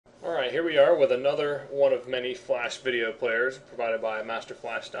Alright, here we are with another one of many Flash video players provided by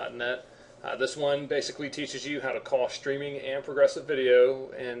MasterFlash.net. This one basically teaches you how to call streaming and progressive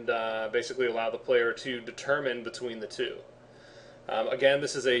video and basically allow the player to determine between the two. Again,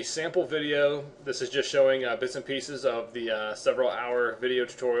 this is a sample video. This is just showing bits and pieces of the several hour video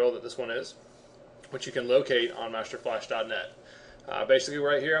tutorial that this one is, which you can locate on MasterFlash.net. Basically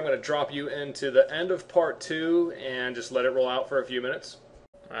right here I'm going to drop you into the end of part 2 and just let it roll out for a few minutes.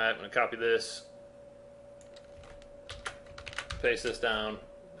 Alright, I'm going to copy this, paste this down,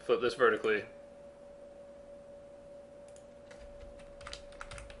 flip this vertically.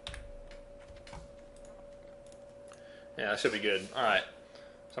 Yeah, that should be good. Alright,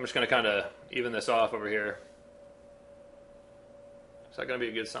 so I'm just going to kind of even this off over here. Is that going to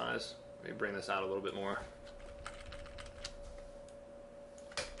be a good size? Let me bring this out a little bit more.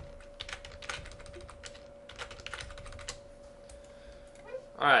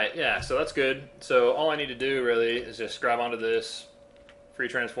 Alright, yeah, so that's good. So all I need to do really is just grab onto this free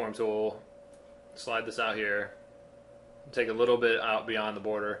transform tool, slide this out here, take a little bit out beyond the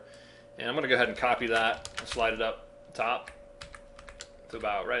border, and I'm going to go ahead and copy that, slide it up top to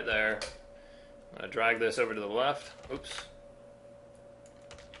about right there. I'm going to drag this over to the left. Oops.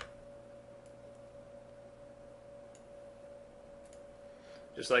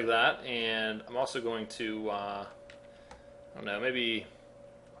 Just like that, and I'm also going to, I don't know, maybe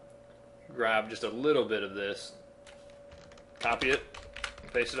grab just a little bit of this, copy it,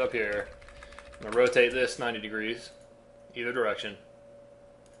 paste it up here. I'm going to rotate this 90 degrees, either direction.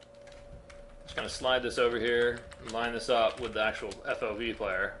 Just going to slide this over here and line this up with the actual FOV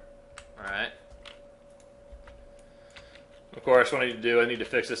player. Alright. Of course, what I need to do, I need to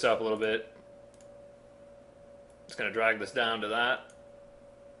fix this up a little bit. Just going to drag this down to that.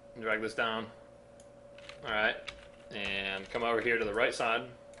 Drag this down. Alright. And come over here to the right side.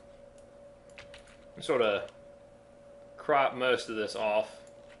 And sort of crop most of this off.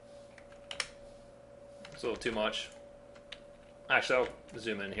 It's a little too much. Actually, I'll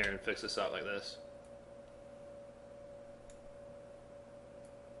zoom in here and fix this out like this.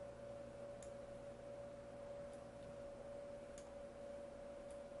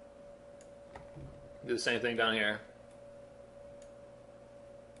 Do the same thing down here.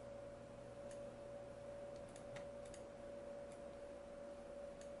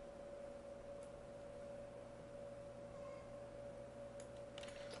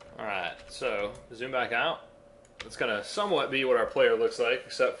 Alright, so zoom back out. It's going to somewhat be what our player looks like,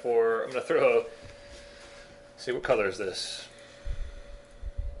 except for I'm going to throw, see what color is this?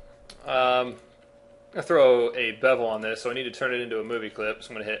 I'm going to throw a bevel on this, so I need to turn it into a movie clip. So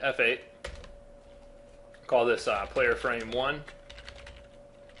I'm going to hit F8, call this player frame 1.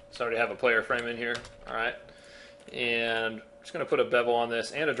 So I already have a player frame in here. Alright, and I'm just going to put a bevel on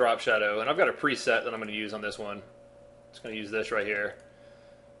this and a drop shadow, and I've got a preset that I'm going to use on this one. Just going to use this right here.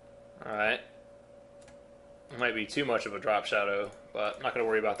 Alright, it might be too much of a drop shadow, but I'm not going to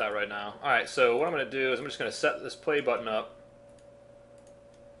worry about that right now. Alright, so what I'm going to do is I'm just going to set this play button up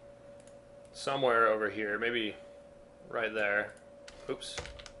somewhere over here, maybe right there. Oops.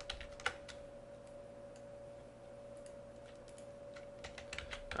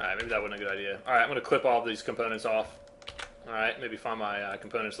 Alright, maybe that wasn't a good idea. Alright, I'm going to clip all of these components off. Alright, maybe find my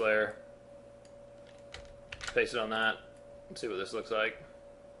components layer, paste it on that, and see what this looks like.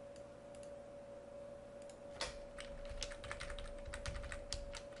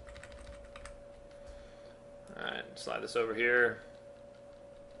 Alright, slide this over here.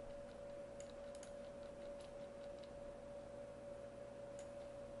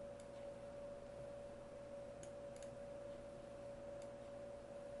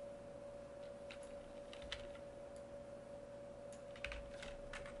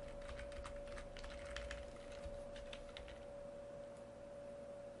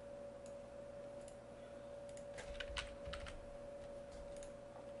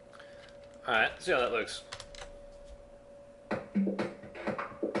 Alright, see how that looks.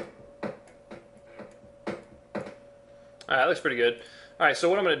 Alright, looks pretty good. Alright, so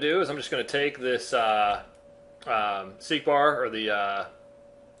what I'm going to do is I'm just going to take this seek bar, or the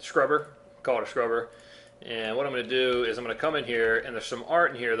scrubber, call it a scrubber, and what I'm going to do is I'm going to come in here, and there's some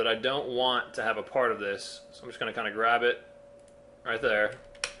art in here that I don't want to have a part of this, so I'm just going to kind of grab it right there,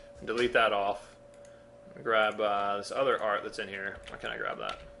 and delete that off, and grab this other art that's in here. Why can't I grab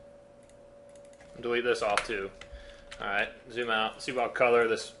that? And delete this off too. Alright, zoom out, see what color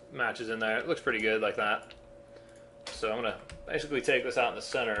this matches in there. It looks pretty good like that. So I'm going to basically take this out in the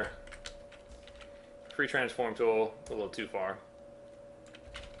center. Free transform tool, a little too far.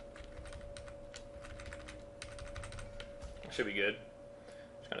 Should be good.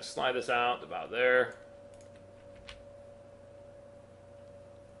 Just kind of slide this out about there.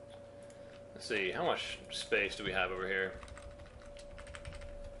 Let's see, how much space do we have over here?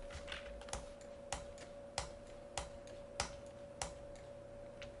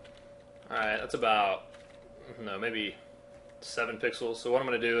 Alright, that's about, no, maybe 7 pixels. So what I'm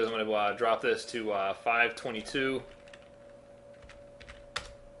going to do is I'm going to drop this to 522.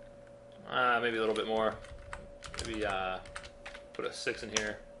 Maybe a little bit more. Maybe put a 6 in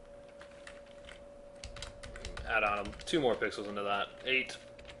here. Add on 2 more pixels into that. 8.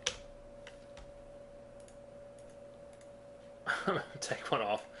 Take one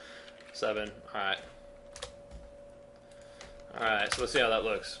off. 7. Alright. Alright, so let's see how that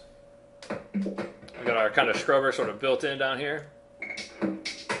looks. We've got our kind of scrubber sort of built in down here.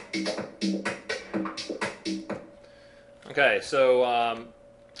 Okay, so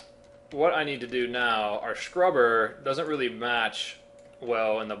what I need to do now, our scrubber doesn't really match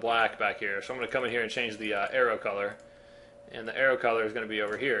well in the black back here. So I'm going to come in here and change the arrow color. And the arrow color is going to be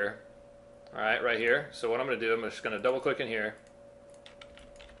over here. Alright, right here. So what I'm going to do, I'm just going to double click in here.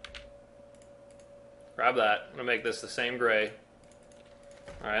 Grab that. I'm going to make this the same gray.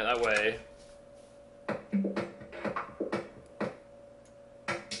 Alright, that way.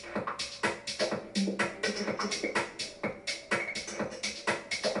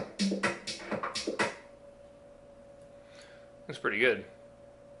 Looks pretty good.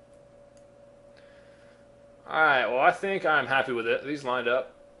 Alright, well I think I'm happy with it. These lined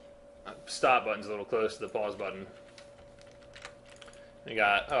up. Stop button's a little close to the pause button. I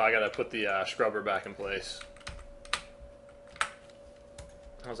gotta put the scrubber back in place.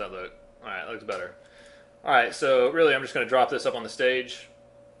 How's that look? Alright, that looks better. Alright, so really I'm just going to drop this up on the stage.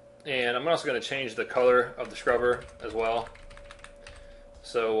 And I'm also going to change the color of the scrubber as well.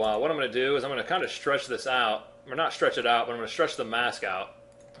 So what I'm going to do is I'm going to kind of stretch this out. Or not stretch it out, but I'm going to stretch the mask out.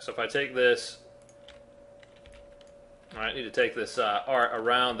 So if I take this... Alright, I need to take this art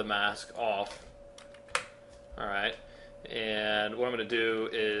around the mask off. Alright, and what I'm going to do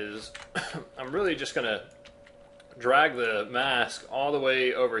is I'm really just going to drag the mask all the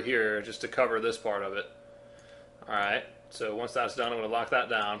way over here just to cover this part of it. Alright, so once that's done, I'm going to lock that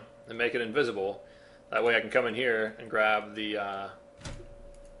down and make it invisible. That way I can come in here and grab the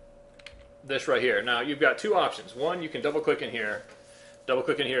this right here. Now you've got 2 options. One, you can double click in here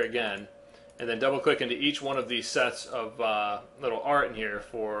again, and then double click into each one of these sets of little art in here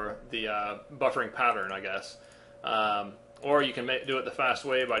for the buffering pattern, I guess. Or you can do it the fast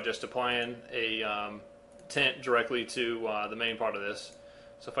way by just applying a tint directly to the main part of this.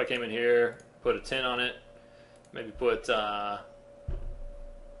 So if I came in here, put a tint on it, maybe put, how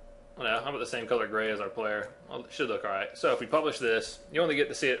about the same color gray as our player? Well, it should look alright. So if we publish this, you only get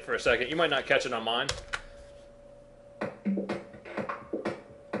to see it for a second. You might not catch it on mine.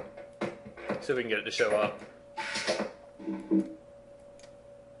 See if we can get it to show up.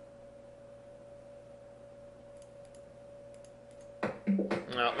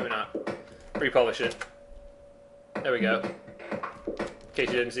 No, maybe not. Republish it. There we go. In case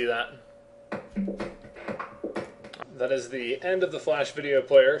you didn't see that. That is the end of the Flash Video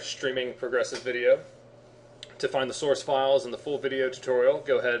Player streaming progressive video. To find the source files and the full video tutorial,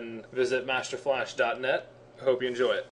 go ahead and visit masterflash.net. Hope you enjoy it.